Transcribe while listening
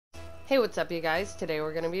Hey, what's up, you guys? Today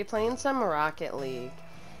we're going to be playing some Rocket League.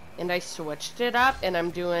 And I switched it up, and I'm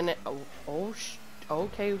doing...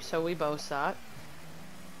 okay, so we both suck.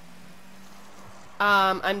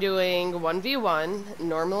 I'm doing 1v1.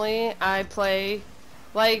 Normally, I play,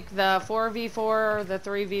 like, the 4v4 or the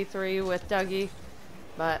 3v3 with Dougie.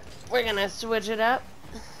 But we're going to switch it up.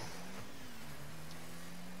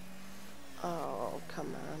 Oh, come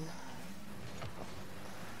on.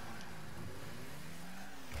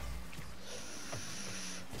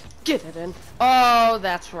 Get it in. Oh,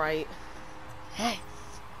 that's right. Hey.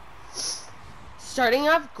 Starting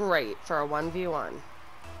off great for a 1v1.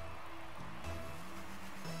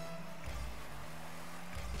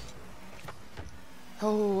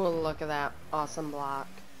 Oh, look at that awesome block.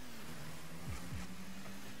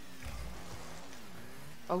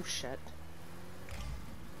 Oh, shit.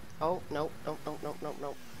 Oh, nope, nope, nope, nope, nope,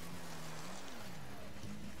 nope.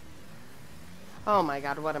 Oh my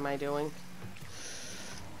god, what am I doing?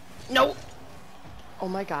 Nope! Oh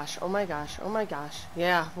my gosh, oh my gosh, oh my gosh.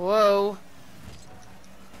 Yeah, whoa.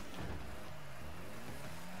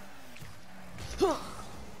 Oh,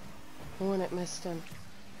 and it missed him.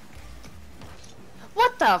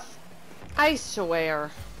 What the f- I swear.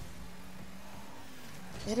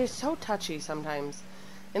 It is so touchy sometimes.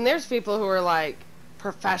 And there's people who are like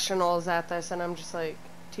professionals at this, and I'm just like,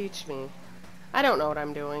 teach me. I don't know what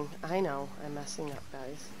I'm doing. I know. I'm messing up,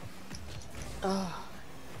 guys. Ugh.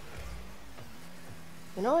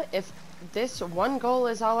 You know what? If this one goal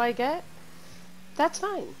is all I get, that's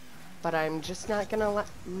fine. But I'm just not gonna let...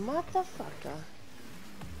 Motherfucker.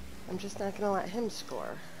 I'm just not gonna let him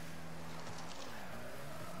score.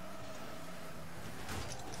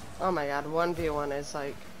 Oh my god, 1v1 is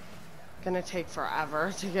like gonna take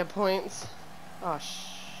forever to get points. Oh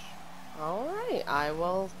alright, I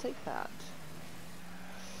will take that.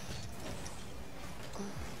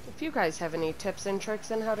 If you guys have any tips and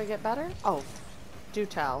tricks on how to get better, oh, do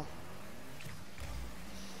tell.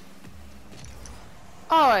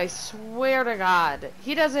 Oh, I swear to God.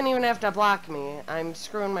 He doesn't even have to block me. I'm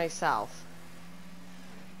screwing myself.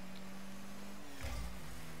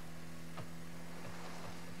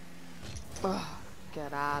 Ugh,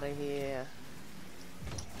 get out of here.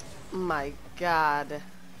 My God.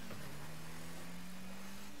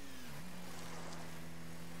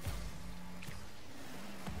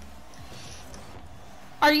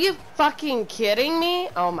 Are you fucking kidding me?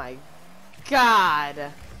 Oh my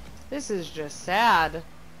God. This is just sad.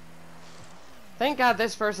 Thank God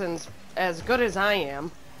this person's as good as I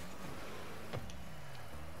am.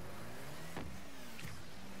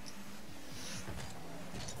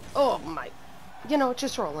 Oh my. You know,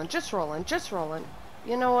 just rolling, just rolling, just rolling.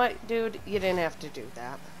 You know what, dude? You didn't have to do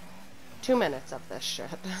that. 2 minutes of this shit.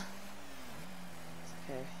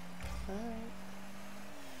 Okay. Alright.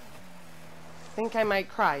 I think I might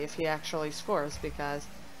cry if he actually scores, because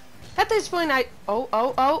at this point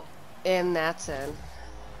oh, and that's in.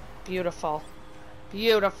 Beautiful.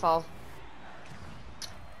 Beautiful.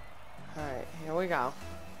 Alright, here we go.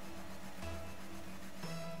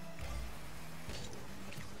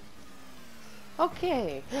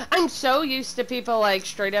 Okay. I'm so used to people like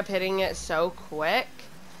straight up hitting it so quick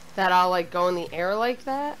that I'll like go in the air like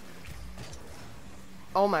that.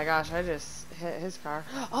 Oh my gosh, I just hit his car.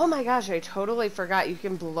 Oh my gosh, I totally forgot you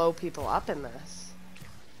can blow people up in this.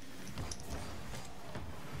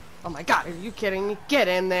 Oh my god, are you kidding me? Get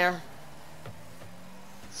in there.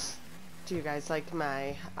 Do you guys like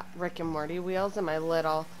my Rick and Morty wheels and my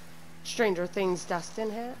little Stranger Things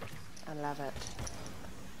Dustin hat? I love it.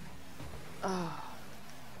 Oh.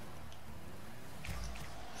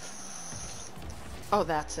 Oh,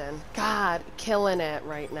 that's in. God, killing it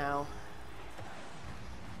right now.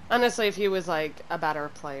 Honestly, if he was like a better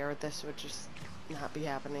player, this would just not be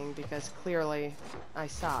happening, because clearly I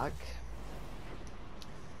suck.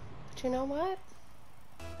 But you know what?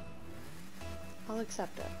 I'll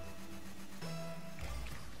accept it.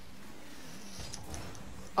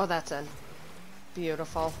 Oh, that's in.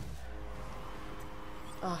 Beautiful.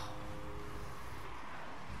 Oh.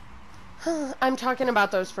 I'm talking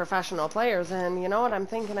about those professional players, and you know what? I'm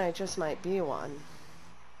thinking I just might be one.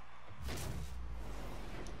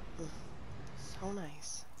 So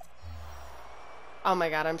nice. Oh my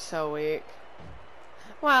god, I'm so weak.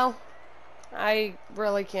 Well, I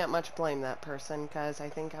really can't much blame that person, because I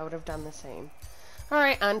think I would have done the same.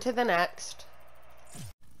 Alright, on to the next.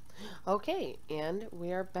 Okay, and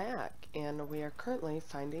we are back, and we are currently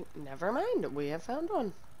finding... Never mind, we have found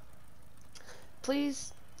one.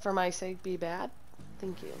 Please, for my sake, be bad.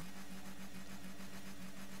 Thank you.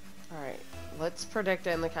 Alright, let's predict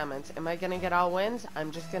it in the comments. Am I gonna get all wins? I'm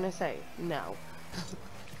just gonna say no.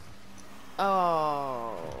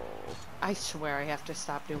 Oh, I swear I have to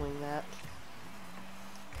stop doing that.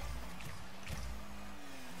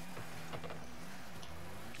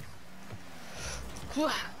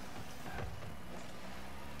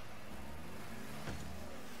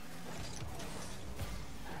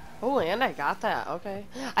 Oh, and I got that. Okay.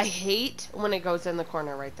 I hate when it goes in the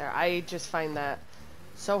corner right there. I just find that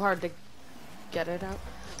so hard to get it out.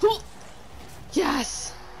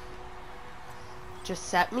 Yes! Just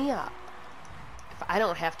set me up. If I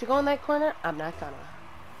don't have to go in that corner, I'm not gonna.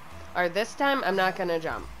 Or this time, I'm not gonna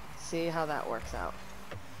jump. See how that works out.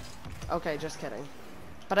 Okay, just kidding.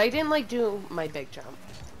 But I didn't, like, do my big jump.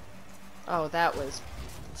 Oh, that was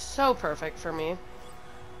so perfect for me.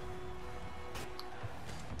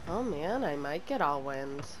 Oh, man, I might get all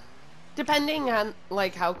wins. Depending on,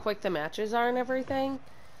 like, how quick the matches are and everything,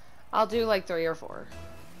 I'll do, like, 3 or 4.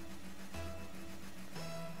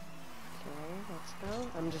 Okay, let's go.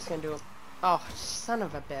 I'm just gonna do it. Oh, son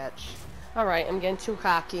of a bitch. Alright, I'm getting too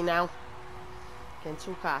cocky now. Getting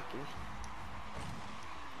too cocky.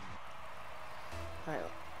 Alright.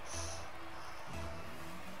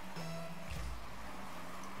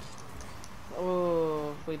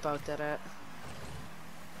 Oh, we both did it.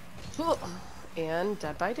 And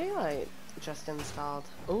Dead by Daylight just installed.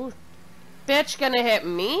 Ooh. Bitch gonna hit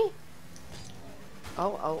me?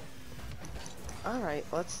 Oh. Alright,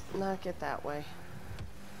 let's not get that way.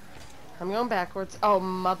 I'm going backwards. Oh,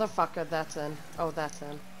 motherfucker, that's in. Oh, that's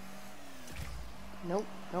in. Nope.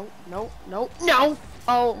 No!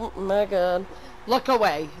 Oh, my God. Look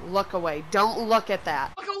away. Look away. Don't look at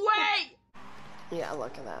that. Look away! Yeah,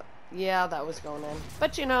 look at that. Yeah, that was going in.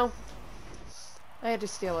 But, you know, I had to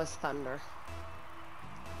steal his thunder.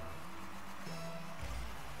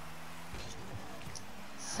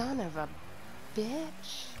 Son of a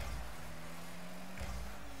bitch.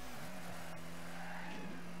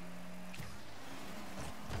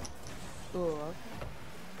 Ooh, okay.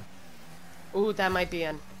 Ooh, that might be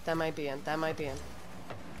in. That might be in. That might be in.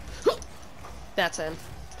 That's in.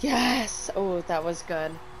 Yes! Oh, that was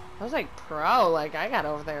good. I was like pro. Like, I got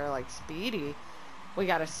over there like speedy. We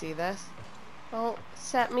gotta see this. Oh,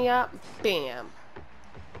 set me up. Bam.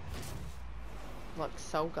 Looks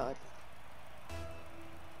so good.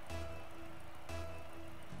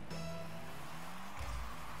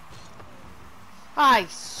 I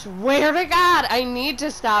swear to God, I need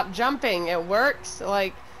to stop jumping. It works,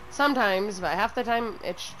 like, sometimes, but half the time,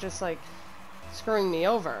 it's just, like, screwing me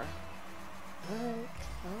over.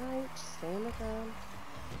 Alright, stay on the ground.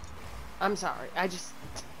 I'm sorry, I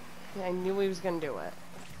knew he was gonna do it.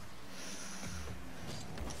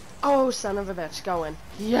 Oh, son of a bitch, going.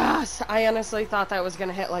 Yes! I honestly thought that was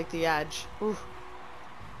gonna hit, like, the edge. Ooh.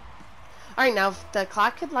 Alright, now, if the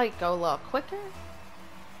clock could, like, go a little quicker.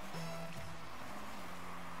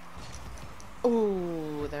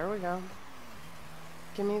 Ooh, there we go.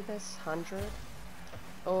 Give me this 100.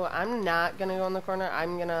 Oh, I'm not gonna go in the corner.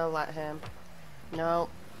 I'm gonna let him. No.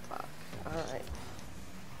 Fuck. Alright.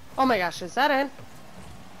 Oh my gosh, is that in?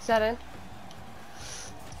 Is that in?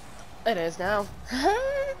 It is now.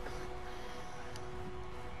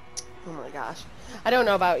 Oh my gosh. I don't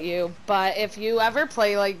know about you, but if you ever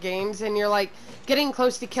play like games and you're like getting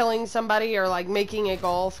close to killing somebody or like making a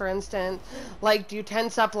goal, for instance, like do you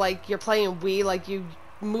tense up like you're playing Wii, like you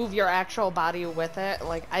move your actual body with it?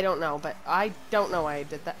 Like, I don't know, but I don't know why I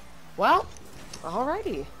did that. Well,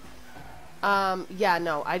 alrighty. Yeah,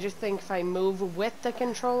 no, I just think if I move with the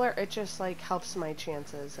controller, it just like helps my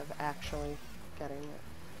chances of actually getting it.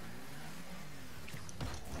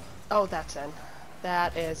 Oh, that's in.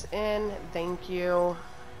 That is in. Thank you.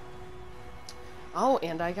 Oh,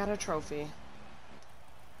 and I got a trophy.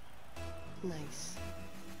 Nice.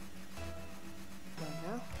 There we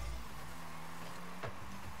go.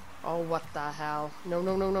 Oh, what the hell? No.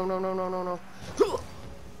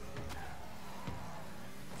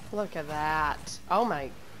 Look at that. Oh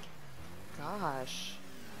my gosh.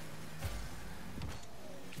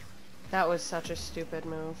 That was such a stupid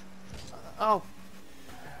move. Oh.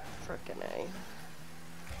 Frickin' A.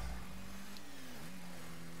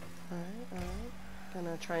 Alright.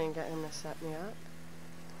 Gonna try and get him to set me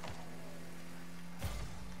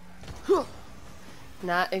up.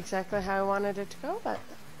 Not exactly how I wanted it to go, but...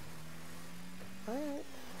 Alright.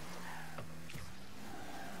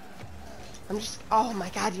 I'm just... Oh my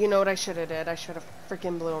god, you know what I should have did? I should have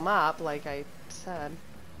freaking blew him up, like I said.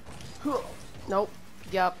 Nope.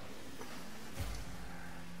 Yup.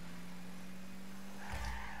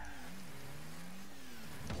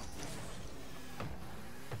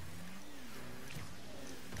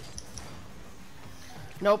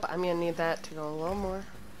 Nope, I'm gonna need that to go a little more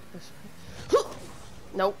this way.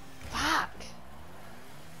 Nope. Fuck.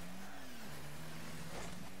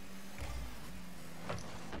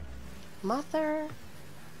 Mother.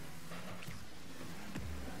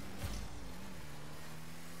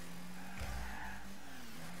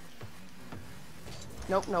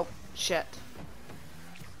 Nope, nope. Shit.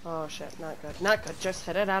 Oh shit, not good. Not good. Just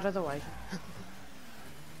hit it out of the way.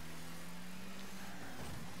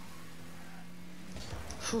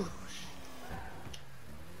 Whew.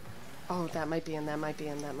 Oh, that might be in, that might be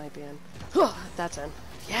in, that might be in. That's in.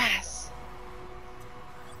 Yes!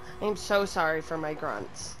 I'm so sorry for my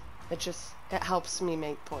grunts. It helps me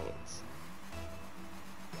make points.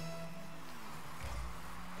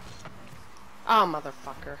 Oh,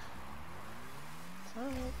 motherfucker.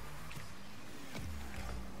 Sorry.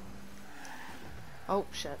 Oh,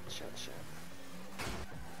 shit, shit, shit.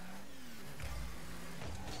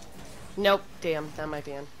 Nope, damn, that might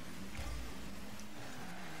be in.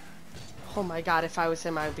 Oh my god, if I was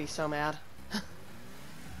him, I would be so mad.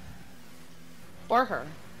 Or her.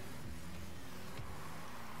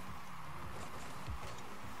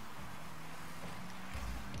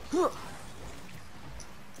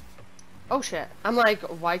 Oh shit. I'm like,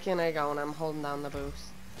 why can't I go? And I'm holding down the boost.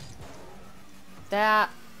 That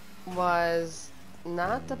was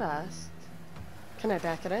not the best. Can I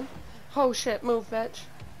back it in? Oh shit, move, bitch.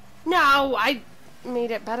 No, I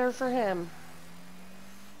made it better for him.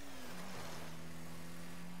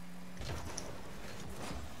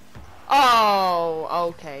 Oh,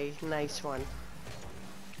 okay. Nice one.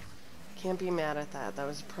 Can't be mad at that. That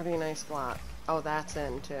was a pretty nice block. Oh, that's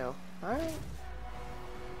in too. Alright.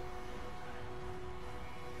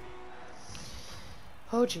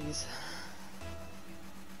 Oh, jeez.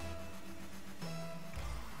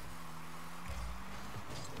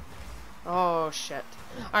 Oh, shit.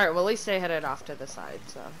 Alright, well, at least I hit it off to the side,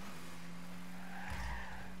 so.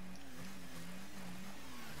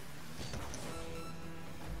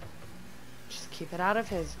 Just keep it out of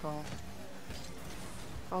his goal.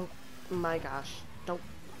 Oh, my gosh. Don't.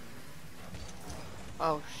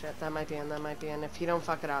 Oh, shit. That might be in, that might be in. If you don't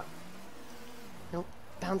fuck it up. Nope.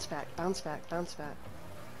 Bounce back, bounce back, bounce back.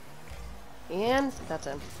 And that's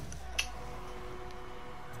in.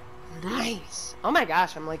 Nice! Oh my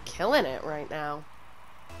gosh, I'm like killing it right now.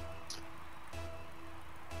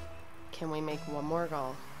 Can we make one more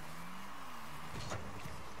goal?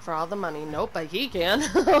 For all the money. Nope, but he can.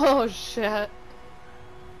 Oh shit.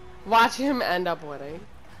 Watch him end up winning.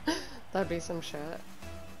 That'd be some shit.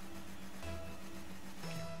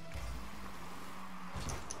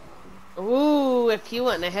 Ooh, if he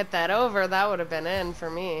wouldn't have hit that over, that would have been in for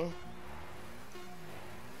me.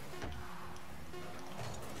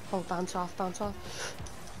 Oh, bounce off, bounce off.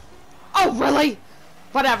 Oh, really?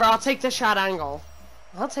 Whatever, I'll take the shot angle.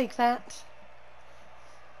 I'll take that.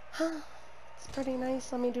 Huh. It's pretty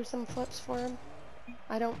nice. Let me do some flips for him.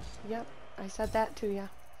 Yep, I said that to ya.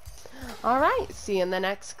 Alright, see you in the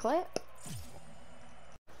next clip.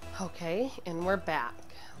 Okay, and we're back.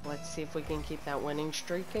 Let's see if we can keep that winning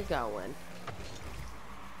streak going.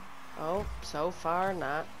 Oh, so far,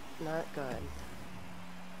 not good.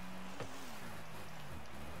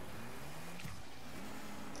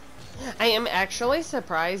 I am actually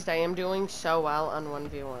surprised I am doing so well on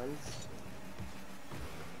 1v1s.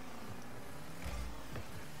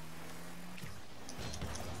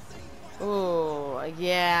 Ooh,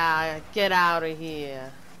 yeah, get out of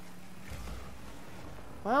here.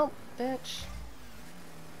 Well, bitch.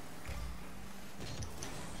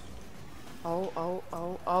 Oh, oh,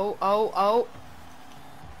 oh, oh, oh, oh.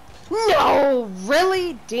 No,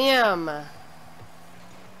 really? Damn.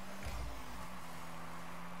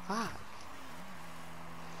 Fuck.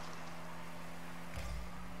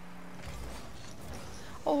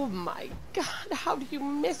 Oh my god, how do you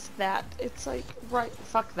miss that? It's like, right,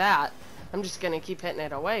 fuck that. I'm just gonna keep hitting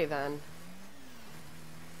it away then.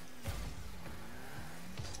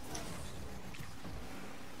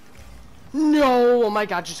 No, oh my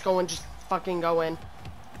god, just fucking go in.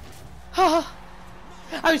 I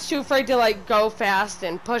was too afraid to like go fast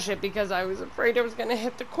and push it because I was afraid it was gonna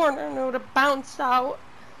hit the corner and it would have bounced out.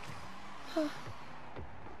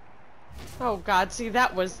 Oh god, see,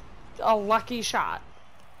 that was a lucky shot.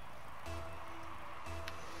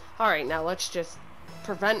 Alright, now let's just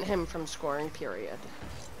prevent him from scoring, period.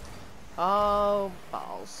 Oh,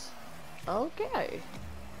 balls. Okay.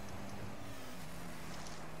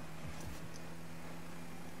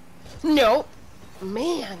 Nope.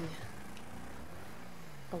 Man.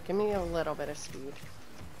 Oh, give me a little bit of speed.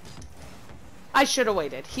 I should have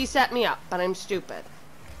waited. He set me up, but I'm stupid.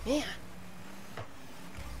 Man.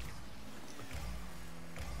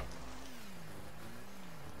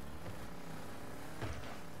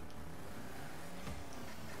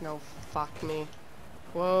 No, fuck me.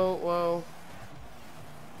 Whoa, whoa.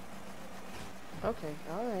 Okay,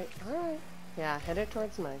 alright, alright. Yeah, hit it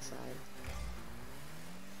towards my side.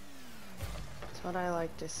 That's what I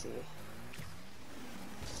like to see.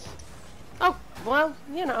 Oh, well,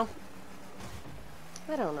 you know.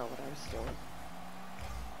 I don't know what I was doing.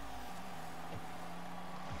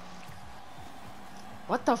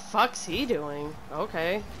 What the fuck's he doing?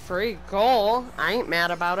 Okay, free goal. I ain't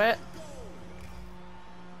mad about it.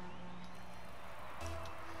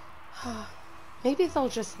 Maybe they'll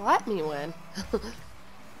just let me win.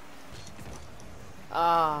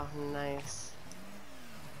 Oh, nice.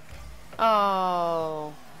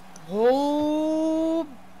 Oh. Oh.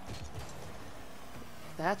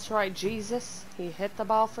 That's right, Jesus. He hit the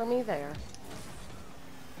ball for me there.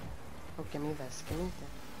 Oh, give me this. Give me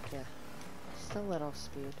this. Yeah. Just a little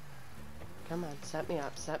speed. Come on, set me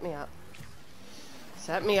up. Set me up.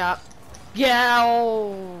 Set me up. Yeah.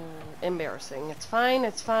 Oh. Embarrassing. It's fine.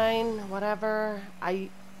 It's fine. Whatever. I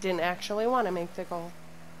didn't actually want to make the goal.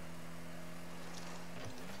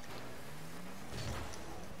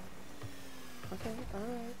 Okay,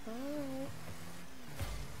 alright,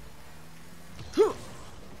 alright.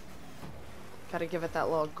 Gotta give it that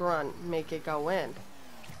little grunt, make it go in.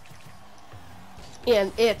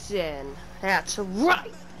 And it's in. That's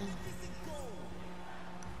right!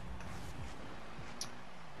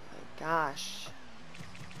 My gosh.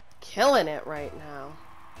 Killing it right now.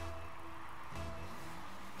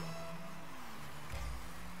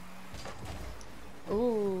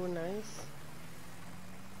 Ooh, nice.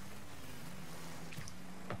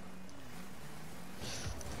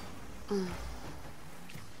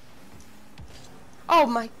 Oh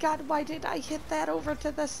my god, why did I hit that over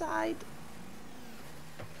to the side?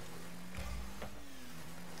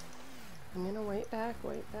 I'm gonna wait back,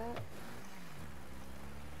 wait back.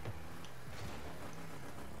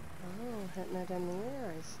 Oh, hitting it in the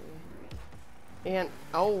air, I see. And,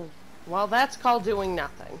 oh, well that's called doing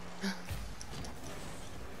nothing.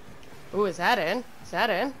 Ooh, is that in? Is that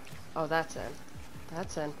in? Oh, that's in.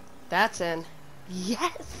 That's in. That's in.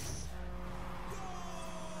 Yes!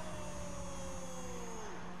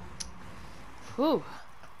 Whew.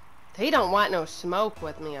 They don't want no smoke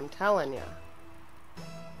with me, I'm telling you.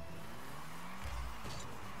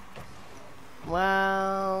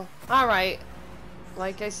 Well, alright.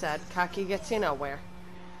 Like I said, cocky gets you nowhere.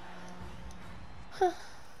 Huh.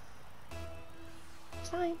 It's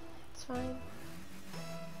fine. It's fine.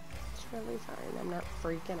 It's really fine. I'm not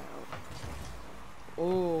freaking out.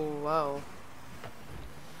 Ooh, whoa.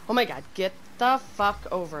 Oh my god, get the fuck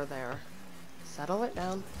over there. Settle it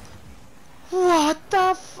down. What the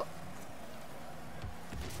f-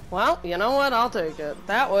 Well, you know what? I'll take it.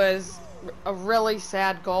 That was a really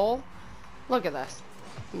sad goal. Look at this.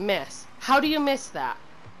 Miss. How do you miss that?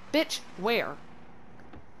 Bitch, where?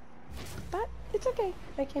 But it's okay.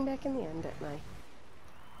 I came back in the end, didn't I?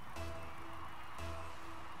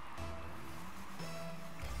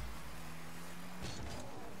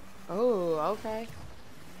 Oh, okay.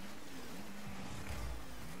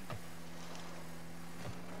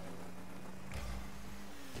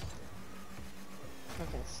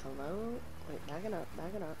 Okay, slow. Wait, back it up,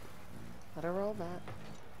 back it up. Let her roll back.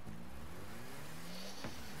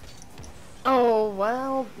 Oh,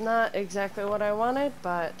 well, not exactly what I wanted,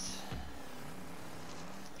 but...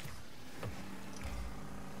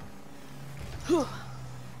 Whew.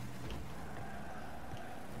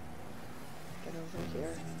 Get over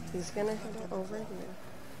here. He's gonna hit it over here.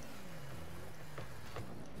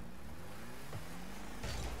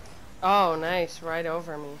 Oh, nice. Right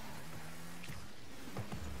over me.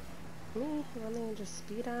 Let me just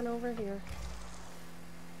speed on over here.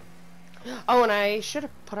 Oh, and I should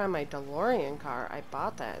have put on my DeLorean car. I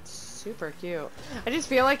bought that. It's super cute. I just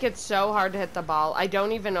feel like it's so hard to hit the ball. I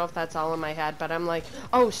don't even know if that's all in my head, but I'm like,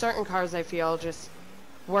 oh, certain cars I feel just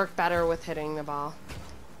work better with hitting the ball.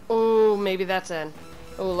 Ooh, maybe that's in.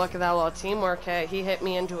 Ooh, look at that little teamwork hit. He hit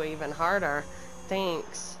me into it even harder.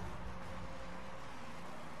 Thanks.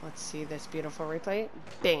 Let's see this beautiful replay.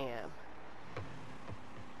 Bam.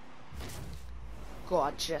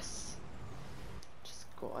 Gorgeous. Just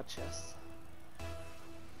gorgeous.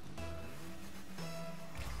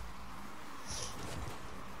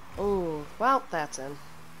 Ooh, well, that's in.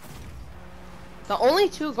 The only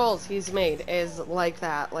 2 goals he's made is like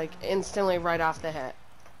that, like instantly right off the hit.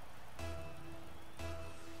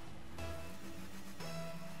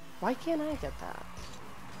 Why can't I get that?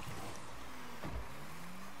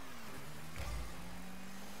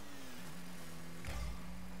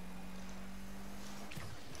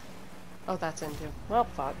 Oh, that's in too. Well,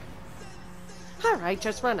 fuck. Alright,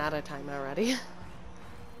 just run out of time already.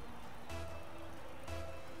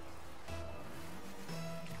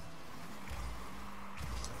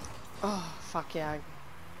 Oh, fuck yeah.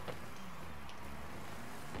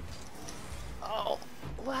 Oh,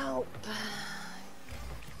 well.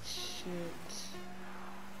 Shoot.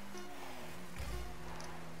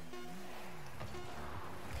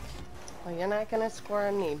 Well, you're not gonna score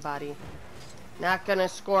on me, buddy. Not gonna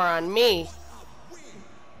score on me.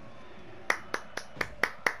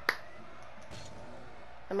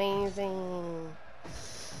 Amazing.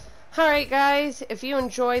 Alright guys, if you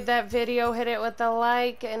enjoyed that video, hit it with a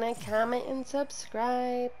like and a comment and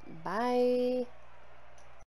subscribe. Bye.